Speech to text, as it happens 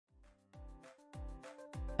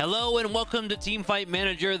Hello and welcome to Teamfight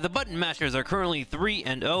Manager. The Button Mashers are currently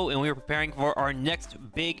 3-0 and we are preparing for our next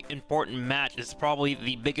big important match. It's probably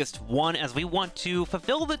the biggest one as we want to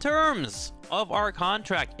fulfill the terms of our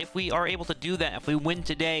contract. If we are able to do that, if we win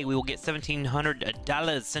today, we will get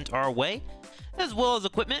 $1,700 sent our way, as well as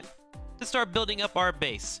equipment to start building up our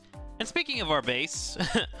base. And speaking of our base,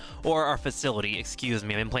 or our facility, excuse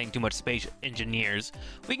me, I've been playing too much Space Engineers.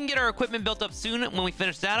 We can get our equipment built up soon when we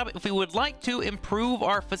finish that up if we would like to improve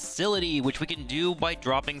our facility, which we can do by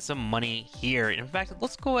dropping some money here. In fact,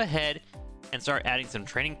 let's go ahead and start adding some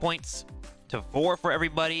training points to 4 for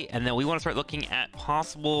everybody, and then we want to start looking at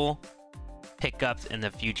possible pickups in the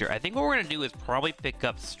future. I think what we're going to do is probably pick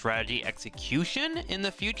up strategy execution in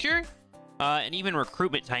the future. And even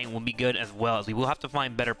recruitment time will be good as well, as we will have to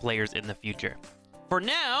find better players in the future. For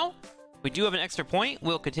now, we do have an extra point.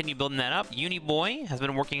 We'll continue building that up. Uniboy has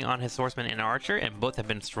been working on his swordsman and archer, and both have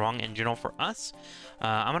been strong in general for us.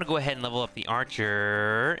 I'm going to go ahead and level up the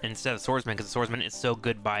archer instead of swordsman, because the swordsman is so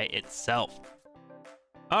good by itself.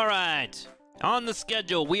 All right, on the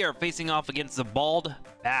schedule, we are facing off against the Bald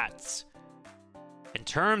Bats. In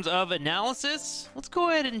terms of analysis, let's go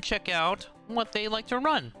ahead and check out what they like to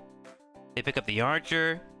run. They pick up the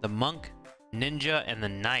archer, the monk, ninja, and the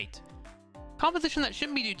knight. Composition that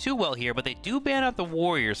shouldn't be too well here, but they do ban out the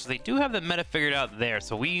warriors, so they do have the meta figured out there,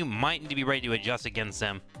 so we might need to be ready to adjust against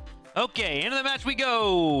them. Okay, into the match we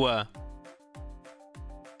go!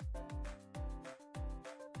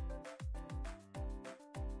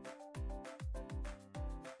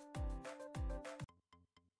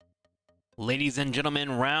 Ladies and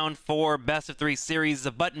gentlemen, round 4, best of 3 series.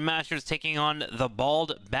 The Button Mashers taking on the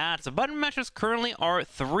Bald Bats. The Button Mashers currently are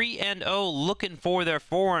 3-0, looking for their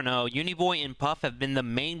 4-0. Uniboy and Puff have been the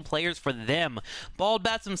main players for them. Bald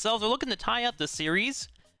Bats themselves are looking to tie up the series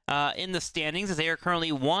in the standings, as they are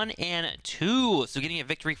currently 1-2. So getting a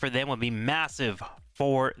victory for them would be massive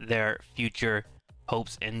for their future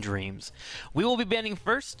hopes and dreams. We will be banning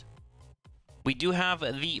first. We do have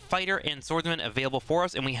the fighter and swordsman available for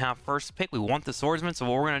us, and we have first pick. We want the swordsman, so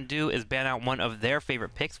what we're going to do is ban out one of their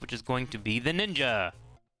favorite picks, which is going to be the ninja.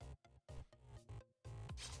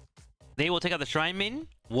 They will take out the shrine maiden.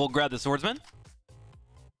 We'll grab the swordsman.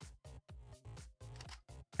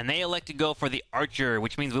 And they elect to go for the archer,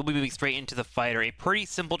 which means we'll be moving straight into the fighter. A pretty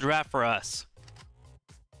simple draft for us.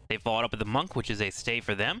 They followed up with the monk, which is a stay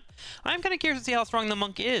for them. I'm kind of curious to see how strong the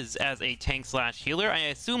monk is as a tank/healer. I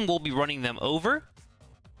assume we'll be running them over.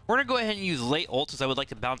 We're going to go ahead and use late ult, as I would like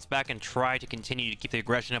to bounce back and try to continue to keep the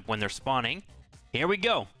aggression up when they're spawning. Here we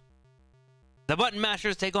go. The Button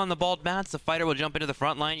Mashers take on the Bald Bats. The fighter will jump into the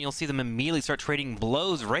front line. You'll see them immediately start trading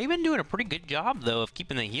blows. Raven doing a pretty good job, though, of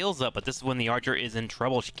keeping the heals up, but this is when the archer is in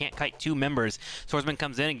trouble. She can't kite 2 members. Swordsman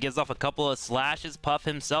comes in and gives off a couple of slashes. Puff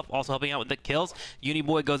himself also helping out with the kills.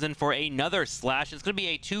 Uniboy goes in for another slash. It's going to be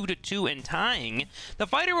a 2-2 and tying. The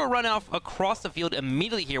fighter will run off across the field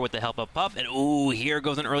immediately here with the help of Puff, and ooh, here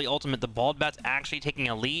goes an early ultimate. The Bald Bats actually taking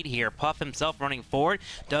a lead here. Puff himself running forward,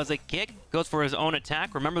 does a kick, goes for his own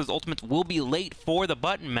attack. Remember, those ultimates will be late for the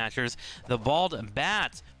Button Mashers. The Bald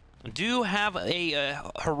Bats do have a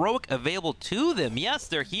heroic available to them. Yes,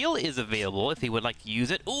 their heal is available if he would like to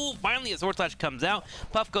use it. Ooh, finally a sword slash comes out.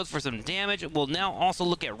 Puff goes for some damage. We'll now also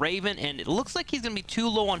look at Raven, and it looks like he's going to be too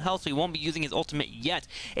low on health, so he won't be using his ultimate yet.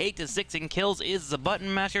 8-6 in kills is the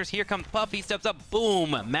Button Mashers. Here comes Puff. He steps up.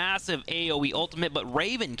 Boom. Massive AoE ultimate, but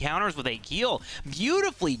Raven counters with a heal.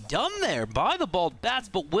 Beautifully done there by the Bald Bats,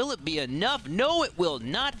 but will it be enough? No, it will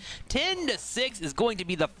not. 10-6 is going to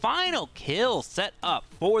be the final kill set up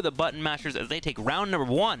for the Button Mashers as they take round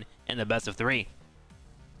number 1 in the best of 3.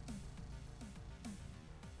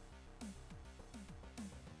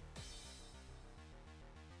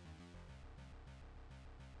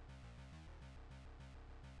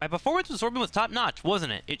 My performance with Swordsman was top notch,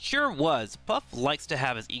 wasn't it? It sure was. Puff likes to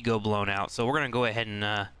have his ego blown out, so we're gonna go ahead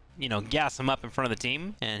and gas him up in front of the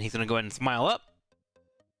team, and he's gonna go ahead and smile up.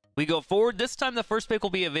 We go forward. This time the first pick will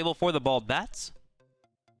be available for the Bald Bats.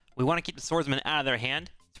 We want to keep the swordsman out of their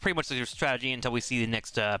hand. It's pretty much their strategy until we see the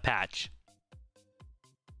next patch.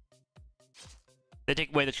 They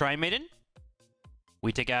take away the Shrine Maiden.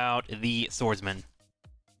 We take out the swordsman.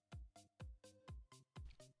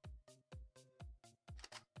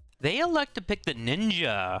 They elect to pick the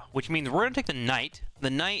ninja, which means we're going to take the knight. The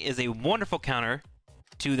knight is a wonderful counter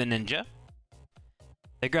to the ninja.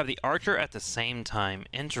 They grab the archer at the same time.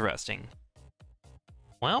 Interesting.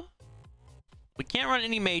 Well, we can't run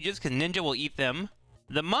any mages because ninja will eat them.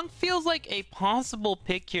 The monk feels like a possible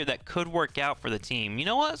pick here that could work out for the team. You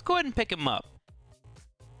know what? Let's go ahead and pick him up.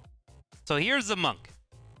 So here's the monk.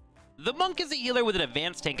 The Monk is a healer with an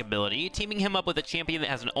advanced tank ability. Teaming him up with a champion that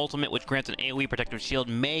has an ultimate which grants an AoE protective shield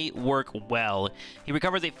may work well. He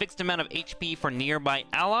recovers a fixed amount of HP for nearby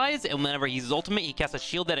allies, and whenever he uses ultimate, he casts a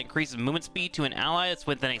shield that increases movement speed to an ally that's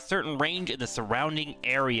within a certain range in the surrounding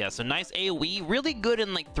area. So nice AoE, really good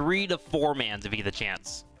in like 3 to 4 mans if you get the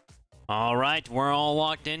chance. Alright, we're all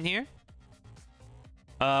locked in here.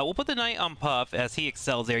 We'll put the Knight on Puff as he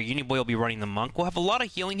excels there. Uniboy will be running the Monk. We'll have a lot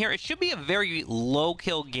of healing here. It should be a very low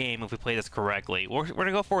kill game if we play this correctly. We're going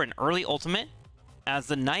to go for an early ultimate as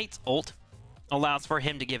the Knight's ult allows for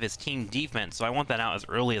him to give his team defense. So I want that out as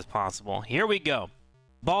early as possible. Here we go.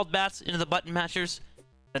 Bald Bats into the button mashers.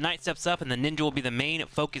 The Knight steps up and the Ninja will be the main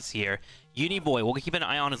focus here. Uniboy, we'll keep an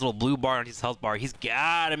eye on his little blue bar on his health bar. He's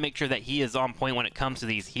got to make sure that he is on point when it comes to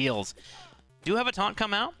these heals. Do have a taunt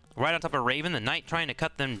come out. Right on top of Raven, the Knight trying to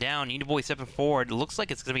cut them down. Uniboy stepping forward. It looks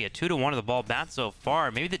like it's going to be a 2-1 of the Bald Bats so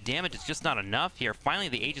far. Maybe the damage is just not enough here. Finally,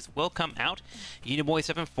 the Aegis will come out. Uniboy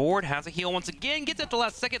stepping forward, has a heal once again. Gets it at the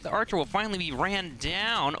last second. The Archer will finally be ran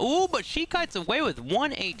down. Ooh, but she kites away with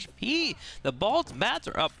 1 HP. The Bald Bats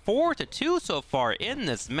are up 4-2 so far in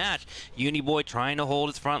this match. Uniboy trying to hold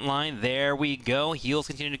his front line. There we go. Heals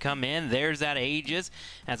continue to come in. There's that Aegis.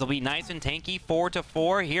 As it'll be nice and tanky.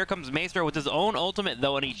 4-4. Here comes Maestro with his own ultimate,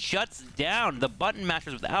 though, and he shuts down the button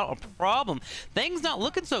mashers without a problem. Things not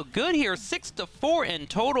looking so good here. 6-4 in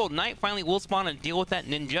total. Knight finally will spawn and deal with that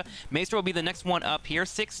Ninja. Maestro will be the next one up here.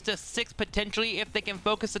 6-6 potentially if they can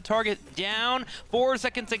focus the target down. 4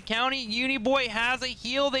 seconds and counting. Uniboy has a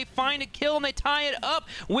heal. They find a kill and they tie it up.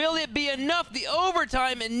 Will it be enough? The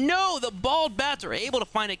overtime, and no, the Bald Bats are able to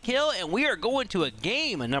find a kill, and we are going to a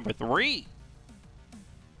game at number 3.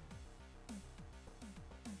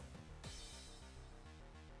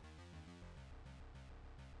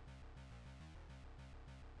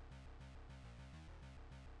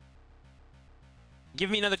 Give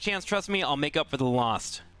me another chance, trust me, I'll make up for the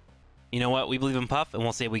lost. You know what? We believe in Puff, and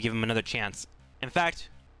we'll say we give him another chance. In fact,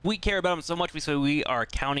 we care about him so much, so we are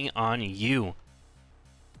counting on you.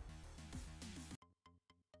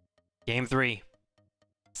 Game 3.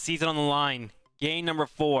 Season on the line. Game number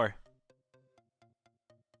 4.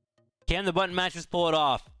 Can the button mashers pull it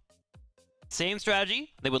off? Same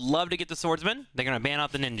strategy. They would love to get the Swordsman. They're going to ban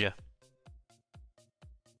out the Ninja.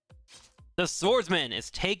 The Swordsman is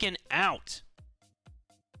taken out.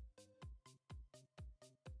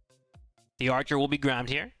 The Archer will be grabbed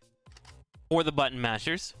here for the button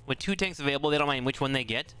mashers. With 2 tanks available, they don't mind which one they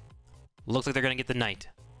get. Looks like they're going to get the Knight.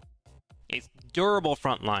 A durable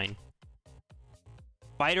front line.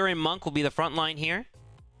 Fighter and Monk will be the front line here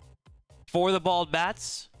for the Bald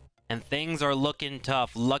Bats. And things are looking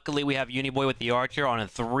tough. Luckily, we have Uniboy with the Archer on a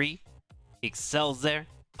 3. He excels there.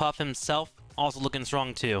 Puff himself also looking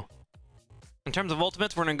strong too. In terms of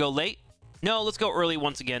ultimates, we're going to go late. No, let's go early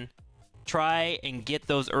once again. Try and get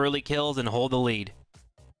those early kills and hold the lead.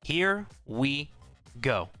 Here we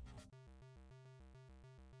go.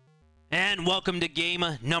 And welcome to game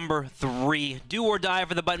number 3. Do or die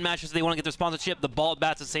for the button mashers. They want to get their sponsorship. The Bald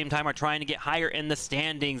Bats at the same time are trying to get higher in the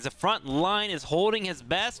standings. The front line is holding his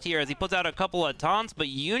best here as he puts out a couple of taunts, but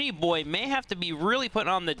Uniboy may have to be really putting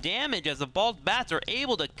on the damage as the Bald Bats are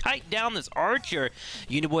able to kite down this Archer.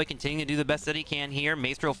 Uniboy continuing to do the best that he can here.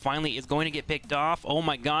 Maestro finally is going to get picked off. Oh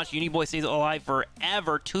my gosh, Uniboy stays alive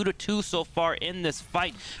forever. 2-2 so far in this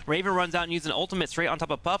fight. Raven runs out and uses an ultimate straight on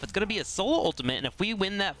top of Puff. It's going to be a solo ultimate, and if we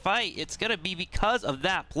win that fight, it's going to be because of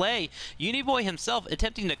that play. Uniboy himself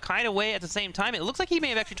attempting to kite away at the same time. It looks like he may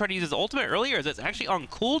have actually tried to use his ultimate earlier as it's actually on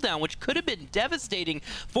cooldown, which could have been devastating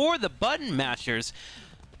for the button mashers.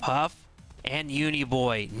 Puff and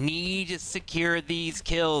Uniboy need to secure these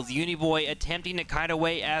kills. Uniboy attempting to kite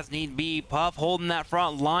away as need be. Puff holding that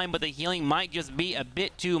front line, but the healing might just be a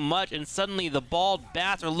bit too much, and suddenly the Bald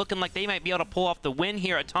Bats are looking like they might be able to pull off the win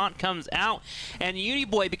here. A taunt comes out, and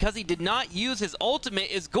Uniboy, because he did not use his ultimate,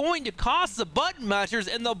 is going to cost the button mashers,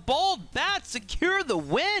 and the Bald Bats secure the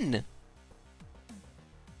win.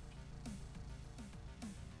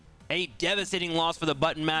 A devastating loss for the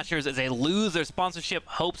button mashers as they lose their sponsorship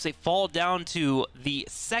hopes. They fall down to the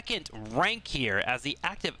 2nd rank here as the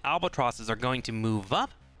active albatrosses are going to move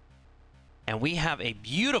up. And we have a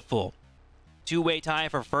beautiful 2-way tie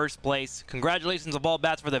for first place. Congratulations to Bald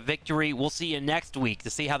Bats for the victory. We'll see you next week to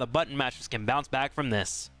see how the button mashers can bounce back from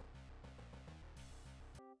this.